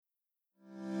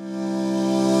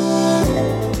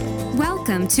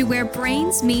Welcome to Where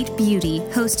Brains Meet Beauty,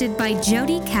 hosted by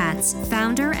Jody Katz,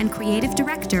 founder and creative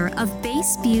director of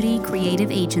Base Beauty Creative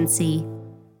Agency.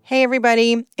 Hey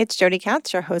everybody, it's Jody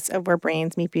Katz, your host of Where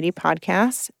Brains Meet Beauty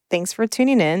podcast. Thanks for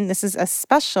tuning in. This is a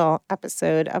special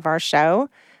episode of our show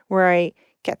where I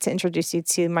get to introduce you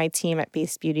to my team at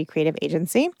Base Beauty Creative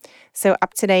Agency. So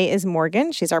up today is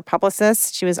Morgan. She's our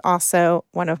publicist. She was also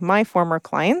one of my former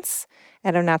clients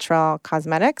at Au Naturel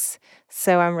Cosmetics.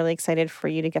 So I'm really excited for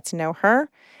you to get to know her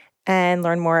and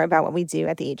learn more about what we do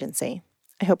at the agency.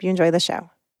 I hope you enjoy the show.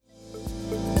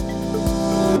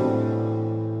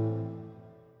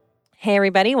 Hey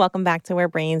everybody, welcome back to Where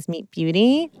Brains Meet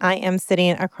Beauty. I am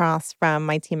sitting across from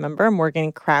my team member,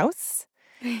 Morgan Kraus.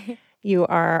 You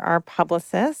are our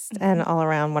publicist and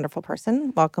all-around wonderful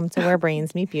person. Welcome to Where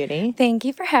Brains Meet Beauty. Thank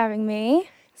you for having me.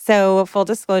 So full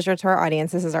disclosure to our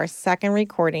audience, this is our second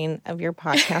recording of your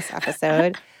podcast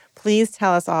episode. Please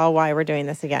tell us all why we're doing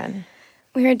this again.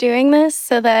 We are doing this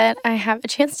so that I have a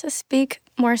chance to speak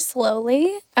more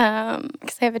slowly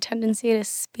because I have a tendency to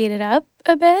speed it up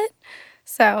a bit.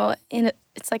 So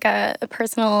it's like a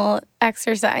personal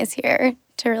exercise here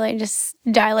to really just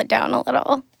dial it down a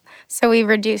little. So we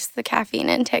reduced the caffeine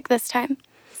intake this time.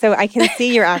 So I can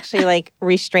see you're actually like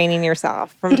restraining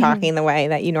yourself from talking the way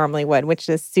that you normally would, which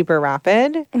is super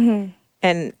rapid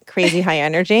and crazy high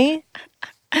energy.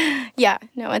 Yeah,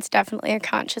 no, it's definitely a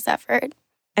conscious effort.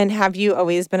 And have you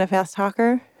always been a fast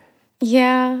talker?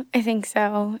 Yeah, I think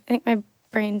so. I think my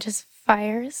brain just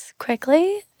fires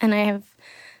quickly, and I have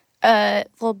a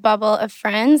little bubble of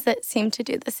friends that seem to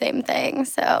do the same thing.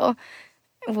 So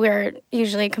we're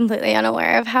usually completely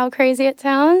unaware of how crazy it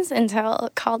sounds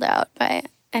until called out by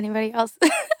anybody else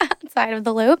outside of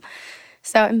the loop.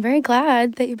 So I'm very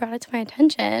glad that you brought it to my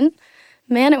attention.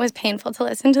 Man, it was painful to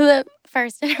listen to the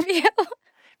first interview.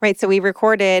 Right. So we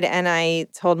recorded and I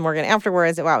told Morgan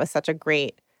afterwards that, wow, it was such a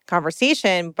great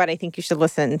conversation, but I think you should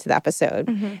listen to the episode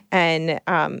and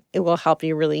it will help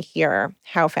you really hear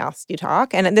how fast you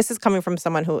talk. And this is coming from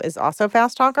someone who is also a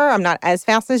fast talker. I'm not as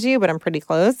fast as you, but I'm pretty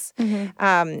close.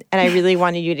 And I really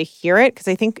wanted you to hear it because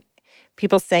I think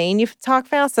people saying you talk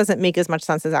fast doesn't make as much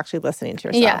sense as actually listening to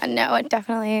yourself. Yeah, no, it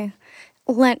definitely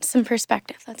lent some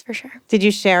perspective, that's for sure. Did you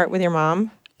share it with your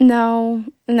mom? No,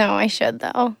 I should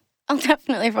though. I'll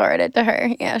definitely forward it to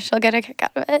her. Yeah, she'll get a kick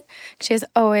out of it. She's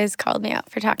always called me out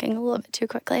for talking a little bit too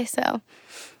quickly, so.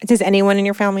 Does anyone in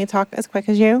your family talk as quick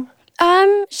as you?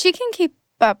 She can keep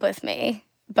up with me,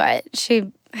 but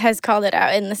she has called it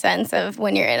out in the sense of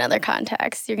when you're in other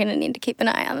contexts, you're going to need to keep an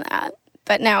eye on that.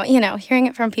 But now, hearing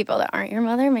it from people that aren't your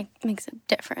mother makes a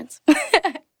difference.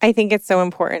 I think it's so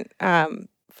important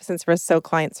since we're so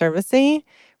client servicey,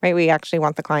 right? We actually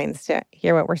want the clients to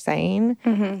hear what we're saying.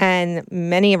 And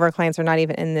many of our clients are not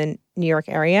even in the New York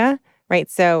area, right?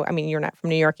 So, I mean, you're not from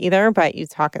New York either, but you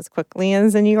talk as quickly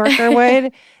as a New Yorker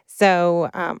would. So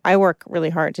I work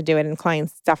really hard to do it. And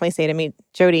clients definitely say to me,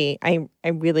 Jody, I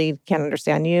really can't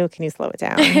understand you. Can you slow it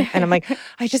down? And I'm like,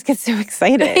 I just get so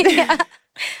excited. Yeah.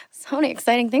 So many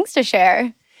exciting things to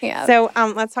share. Yeah. So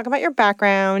let's talk about your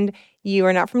background. You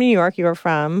are not from New York. You are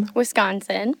from?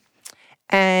 Wisconsin.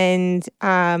 And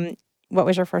what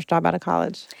was your first job out of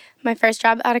college? My first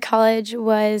job out of college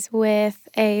was with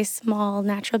a small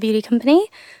natural beauty company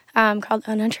called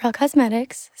Au Naturel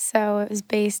Cosmetics. So it was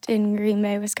based in Green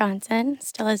Bay, Wisconsin.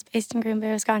 Still is based in Green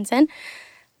Bay, Wisconsin.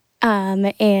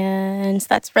 And so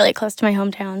that's really close to my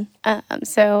hometown.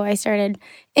 So I started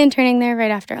interning there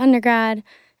right after undergrad.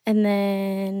 And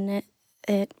then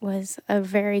it was a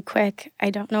very quick, I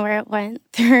don't know where it went,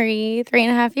 three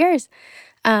and a half years.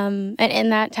 And in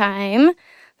that time,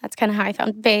 that's kind of how I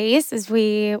found Base, is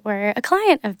we were a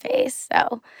client of Base.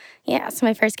 So, yeah, so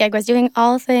my first gig was doing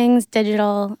all things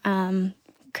digital,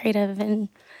 creative and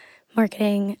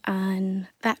marketing on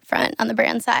that front, on the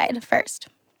brand side first.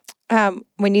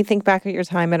 When you think back at your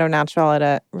time at Au Naturel, at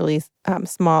a really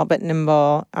small but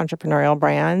nimble entrepreneurial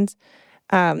brand,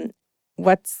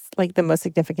 what's like the most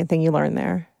significant thing you learned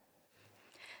there?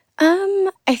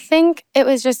 I think it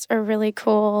was just a really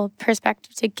cool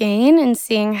perspective to gain and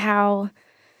seeing how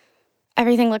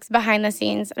everything looks behind the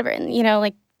scenes.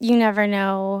 Like you never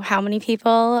know how many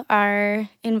people are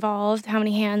involved, how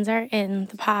many hands are in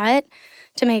the pot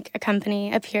to make a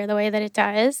company appear the way that it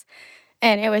does.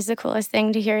 And it was the coolest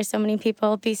thing to hear so many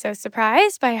people be so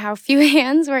surprised by how few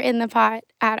hands were in the pot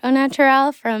at Au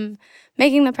Naturel, from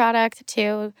making the product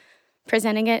to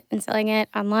presenting it and selling it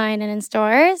online and in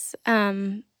stores.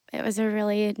 It was a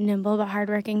really nimble but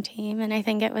hardworking team. And I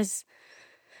think it was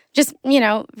just,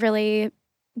 really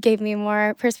gave me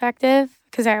more perspective,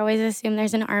 because I always assume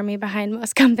there's an army behind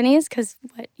most companies because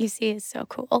what you see is so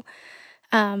cool.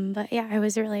 But yeah, I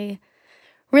was really,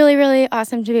 really, really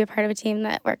awesome to be a part of a team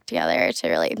that worked together to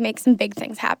really make some big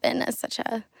things happen as such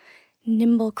a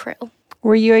nimble crew.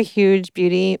 Were you a huge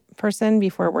beauty person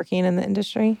before working in the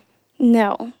industry?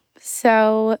 No.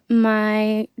 So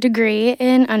my degree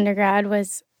in undergrad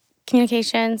was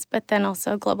communications, but then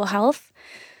also global health.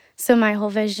 So my whole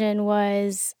vision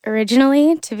was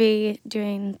originally to be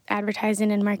doing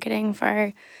advertising and marketing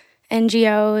for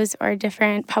NGOs or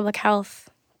different public health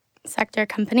sector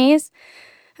companies,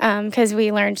 because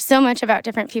we learned so much about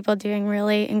different people doing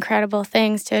really incredible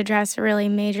things to address really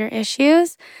major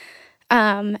issues.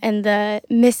 And the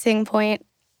missing point,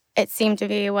 it seemed to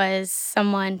be, was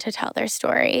someone to tell their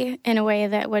story in a way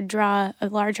that would draw a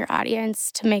larger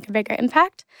audience to make a bigger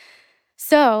impact.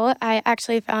 So I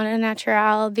actually found a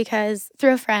natural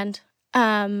through a friend,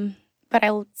 but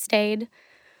I stayed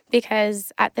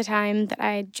because at the time that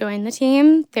I joined the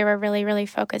team, they were really, really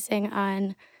focusing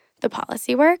on the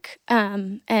policy work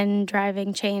and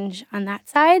driving change on that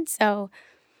side. So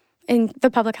in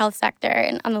the public health sector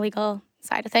and on the legal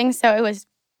side of things. So it was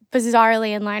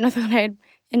bizarrely in line with what I had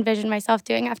envisioned myself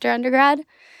doing after undergrad.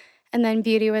 And then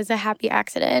beauty was a happy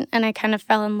accident. And I kind of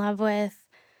fell in love with,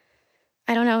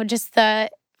 I don't know, just the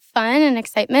fun and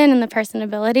excitement and the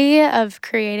personability of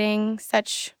creating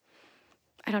such,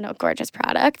 I don't know, gorgeous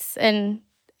products. And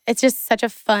it's just such a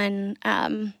fun,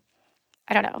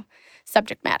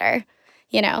 subject matter,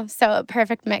 So a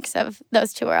perfect mix of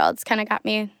those two worlds kind of got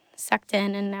me sucked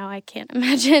in. And now I can't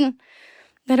imagine,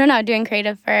 doing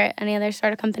creative for any other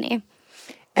sort of company.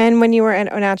 And when you were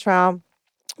at Au Naturel,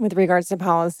 with regards to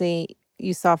policy,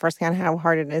 you saw firsthand how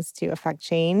hard it is to affect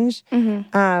change.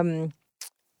 Mm-hmm.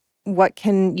 What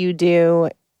can you do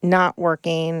not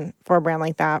working for a brand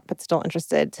like that, but still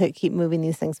interested to keep moving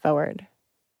these things forward?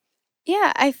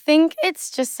 Yeah, I think it's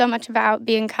just so much about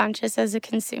being conscious as a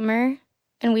consumer.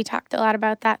 And we talked a lot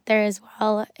about that there as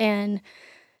well. And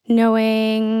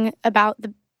knowing about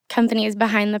the companies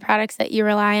behind the products that you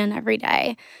rely on every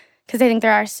day. Because I think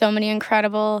there are so many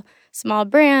incredible small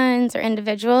brands or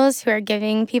individuals who are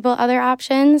giving people other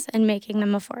options and making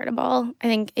them affordable. I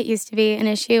think it used to be an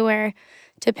issue where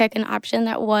to pick an option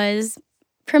that was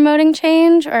promoting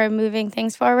change or moving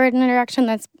things forward in a direction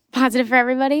that's positive for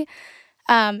everybody,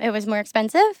 it was more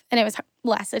expensive and it was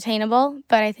less attainable.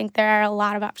 But I think there are a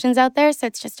lot of options out there. So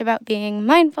it's just about being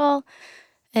mindful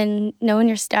and knowing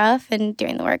your stuff and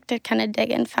doing the work to kind of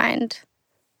dig and find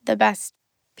the best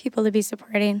people to be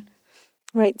supporting.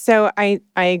 Right. So I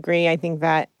agree. I think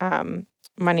that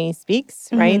money speaks,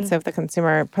 right? Mm-hmm. So if the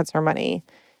consumer puts her money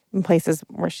in places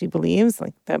where she believes,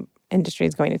 like the industry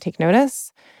is going to take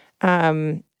notice.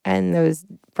 And those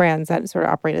brands that sort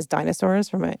of operate as dinosaurs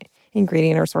from an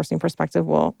ingredient or sourcing perspective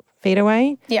will fade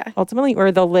away. Yeah. Ultimately,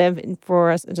 or they'll live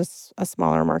for just a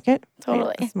smaller market.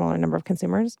 Totally. Right? A smaller number of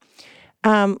consumers.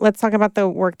 Let's talk about the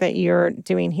work that you're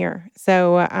doing here.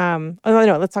 So,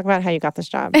 let's talk about how you got this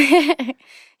job.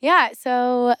 Yeah,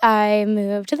 so I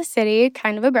moved to the city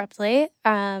kind of abruptly.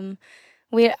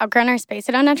 We had outgrown our space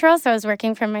at Au Naturel, so I was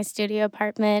working from my studio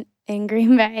apartment in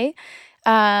Green Bay.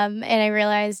 And I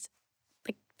realized,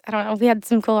 we had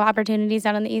some cool opportunities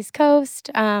out on the East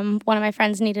Coast. One of my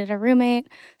friends needed a roommate.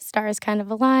 Stars kind of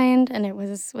aligned, and it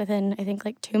was within,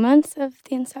 2 months of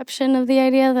the inception of the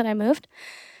idea that I moved.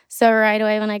 So right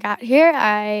away when I got here,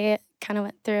 I kind of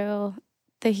went through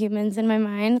the humans in my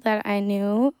mind that I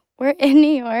knew were in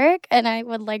New York and I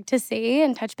would like to see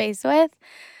and touch base with.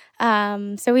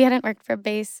 So we hadn't worked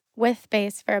with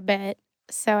Base for a bit.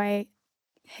 So I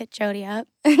hit Jody up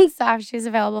and saw if she was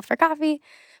available for coffee,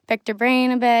 picked her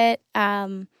brain a bit,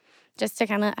 just to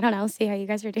kind of, see how you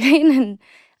guys were doing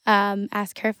and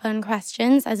ask her fun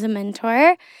questions as a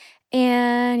mentor.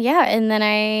 And then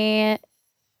I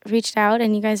reached out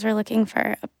and you guys were looking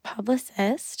for a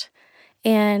publicist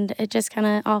and it just kind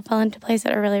of all fell into place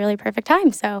at a really, really perfect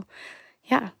time. So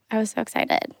yeah, I was so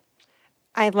excited.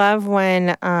 I love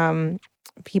when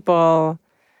people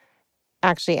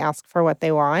actually ask for what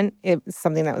they want. It was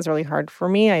something that was really hard for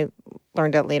me. I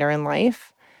learned it later in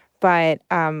life. But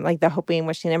the hoping,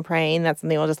 wishing, and praying that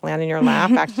something will just land in your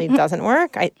lap actually doesn't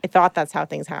work. I thought that's how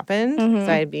things happened. Mm-hmm.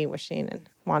 So I'd be wishing and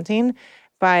wanting.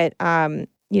 But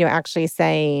actually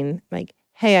saying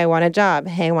hey, I want a job.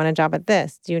 Hey, I want a job at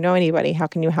this. Do you know anybody? How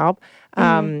can you help?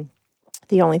 Mm-hmm.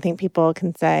 The only thing people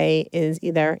can say is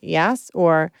either yes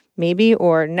or maybe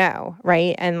or no,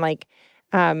 right? And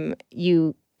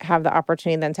you have the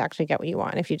opportunity then to actually get what you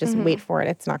want. If you just Mm-hmm. wait for it,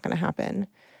 it's not going to happen.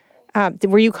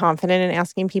 Were you confident in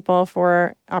asking people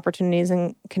for opportunities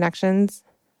and connections?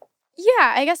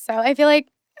 Yeah, I guess so. I feel like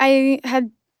I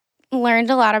had learned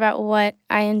a lot about what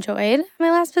I enjoyed in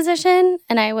my last position,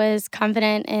 and I was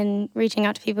confident in reaching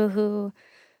out to people who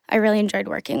I really enjoyed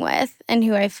working with and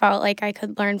who I felt like I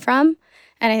could learn from.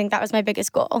 And I think that was my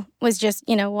biggest goal, was just,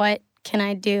 what can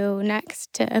I do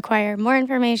next to acquire more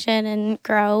information and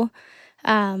grow?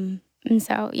 And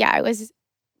so, I was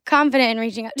confident in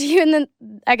reaching out to you, and then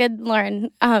I could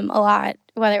learn a lot,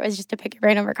 whether it was just to pick your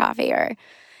brain over coffee or,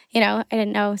 I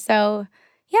didn't know. So,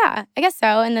 I guess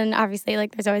so. And then obviously,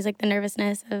 there's always the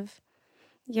nervousness of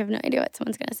you have no idea what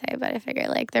someone's going to say, but I figure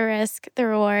the risk, the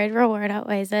reward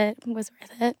outweighs it, was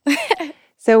worth it.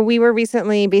 So we were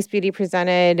recently, Base Beauty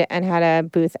presented and had a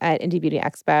booth at Indie Beauty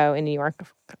Expo in New York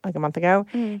a month ago.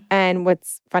 Mm. And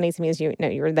what's funny to me is you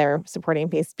were there supporting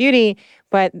Base Beauty,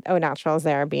 but Au Naturel is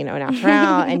there being Au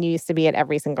Naturel, and you used to be at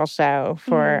every single show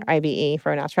for IBE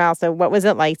for Au Naturel. So what was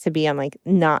it like to be on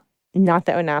not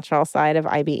the Au Naturel side of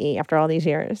IBE after all these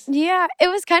years? Yeah, it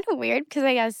was kind of weird because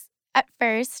I guess at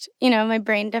first, my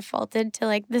brain defaulted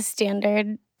to the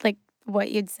standard,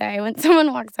 what you'd say when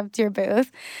someone walks up to your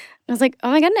booth. I was like, oh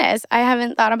my goodness, I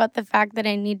haven't thought about the fact that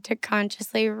I need to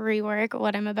consciously rework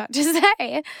what I'm about to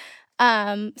say.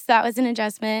 So that was an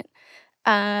adjustment.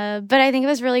 But I think it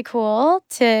was really cool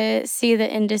to see the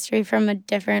industry from a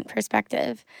different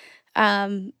perspective.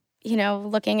 Looking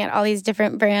at all these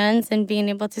different brands and being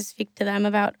able to speak to them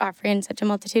about offering such a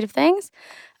multitude of things.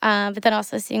 But then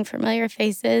also seeing familiar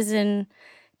faces and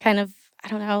kind of, I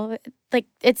don't know,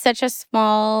 it's such a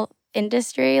small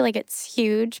industry. It's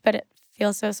huge, but it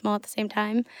feels so small at the same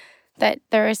time that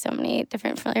there are so many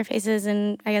different familiar faces.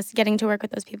 And I guess getting to work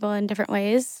with those people in different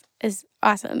ways is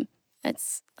awesome.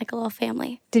 It's like a little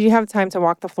family. Did you have time to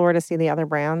walk the floor to see the other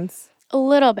brands? A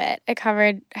little bit. I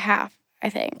covered half, I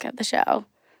think, of the show,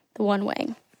 the one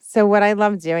wing. So what I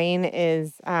love doing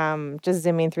is just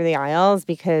zooming through the aisles,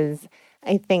 because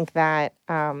I think that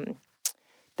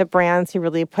the brands who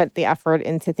really put the effort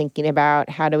into thinking about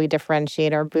how do we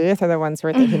differentiate our booth are the ones who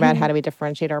are thinking about how do we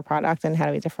differentiate our product and how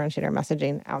do we differentiate our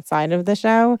messaging outside of the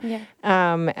show. Yeah.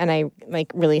 And I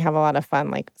really have a lot of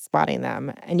fun spotting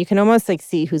them. And you can almost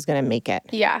see who's going to make it.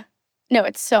 Yeah. No,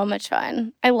 it's so much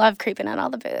fun. I love creeping on all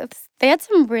the booths. They had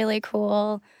some really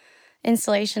cool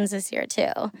installations this year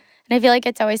too. And I feel like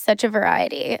it's always such a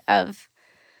variety of,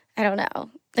 I don't know,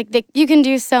 you can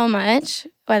do so much,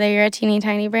 whether you're a teeny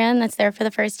tiny brand that's there for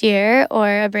the first year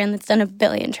or a brand that's done a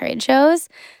billion trade shows.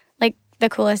 The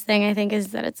coolest thing I think is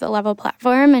that it's a level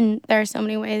platform and there are so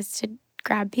many ways to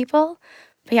grab people.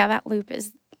 But yeah, that loop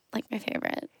is my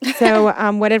favorite. So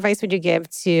what advice would you give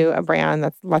to a brand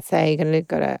that's, let's say, going to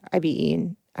go to IBE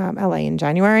in LA in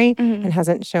January and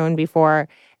hasn't shown before?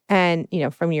 And,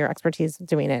 from your expertise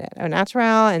doing it at Au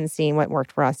Naturel and seeing what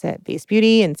worked for us at Base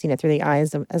Beauty and seeing it through the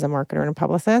eyes of, as a marketer and a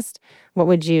publicist, what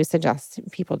would you suggest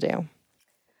people do?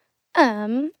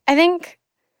 I think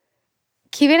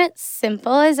keeping it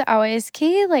simple is always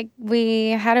key. We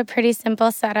had a pretty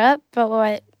simple setup, but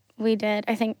what we did,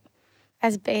 I think,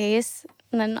 as Base,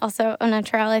 and then also Au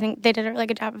Naturel, I think they did a really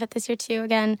good job of it this year too,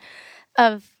 again,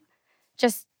 of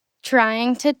just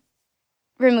trying to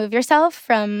remove yourself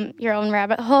from your own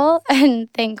rabbit hole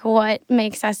and think what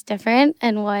makes us different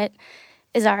and what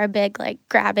is our big,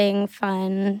 grabbing,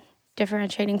 fun,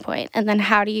 differentiating point. And then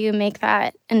how do you make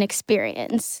that an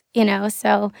experience,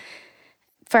 So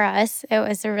for us, it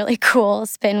was a really cool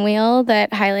spin wheel that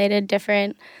highlighted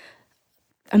different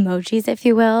emojis, if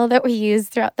you will, that we use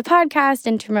throughout the podcast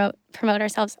and to promote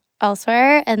ourselves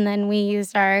elsewhere. And then we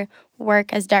used our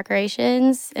work as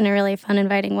decorations in a really fun,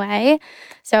 inviting way.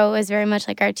 So it was very much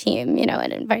like our team,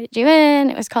 it invited you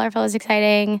in, it was colorful, it was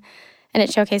exciting, and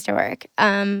it showcased our work.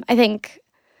 I think,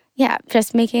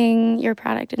 just making your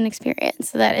product an experience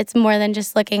so that it's more than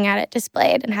just looking at it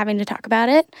displayed and having to talk about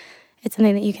it. It's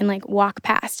something that you can walk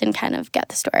past and kind of get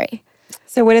the story.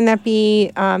 So wouldn't that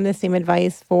be the same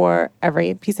advice for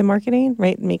every piece of marketing,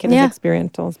 right? Make it as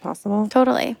experiential as possible.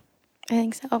 Totally. I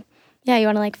think so. Yeah, you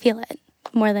want to feel it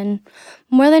more than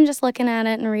just looking at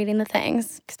it and reading the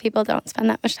things, because people don't spend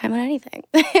that much time on anything.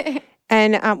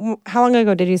 And how long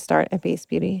ago did you start at Base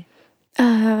Beauty?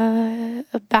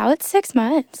 About 6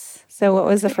 months. So what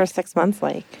was the first 6 months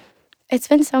like? It's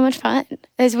been so much fun.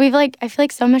 As I feel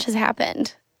like so much has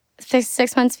happened.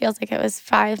 6 months feels like it was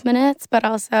 5 minutes, but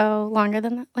also longer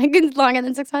than that, longer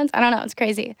than 6 months. I don't know. It's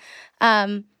crazy.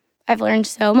 I've learned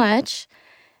so much.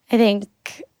 I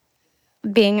think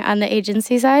being on the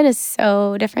agency side is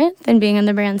so different than being on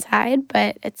the brand side,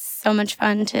 but it's so much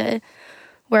fun to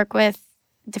work with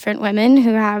different women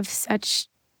who have such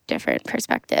different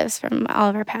perspectives from all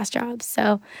of our past jobs.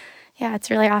 So yeah,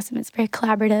 it's really awesome. It's very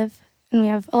collaborative, and we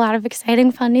have a lot of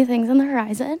exciting, fun new things on the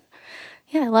horizon.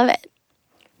 Yeah, I love it.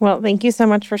 Well, thank you so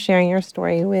much for sharing your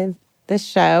story with this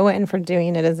show and for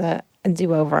doing it as a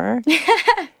do-over.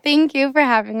 Thank you for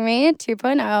having me.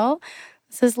 2.0.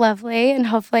 This is lovely and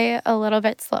hopefully a little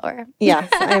bit slower. Yes,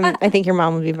 I think your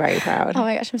mom would be very proud. Oh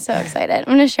my gosh, I'm so excited. I'm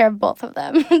going to share both of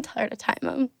them and tell her to time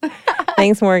them.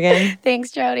 Thanks, Morgan.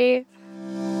 Thanks, Jody.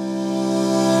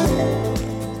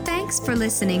 Thanks for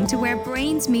listening to Where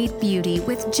Brains Meet Beauty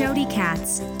with Jody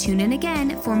Katz. Tune in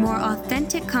again for more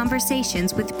authentic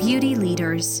conversations with beauty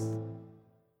leaders.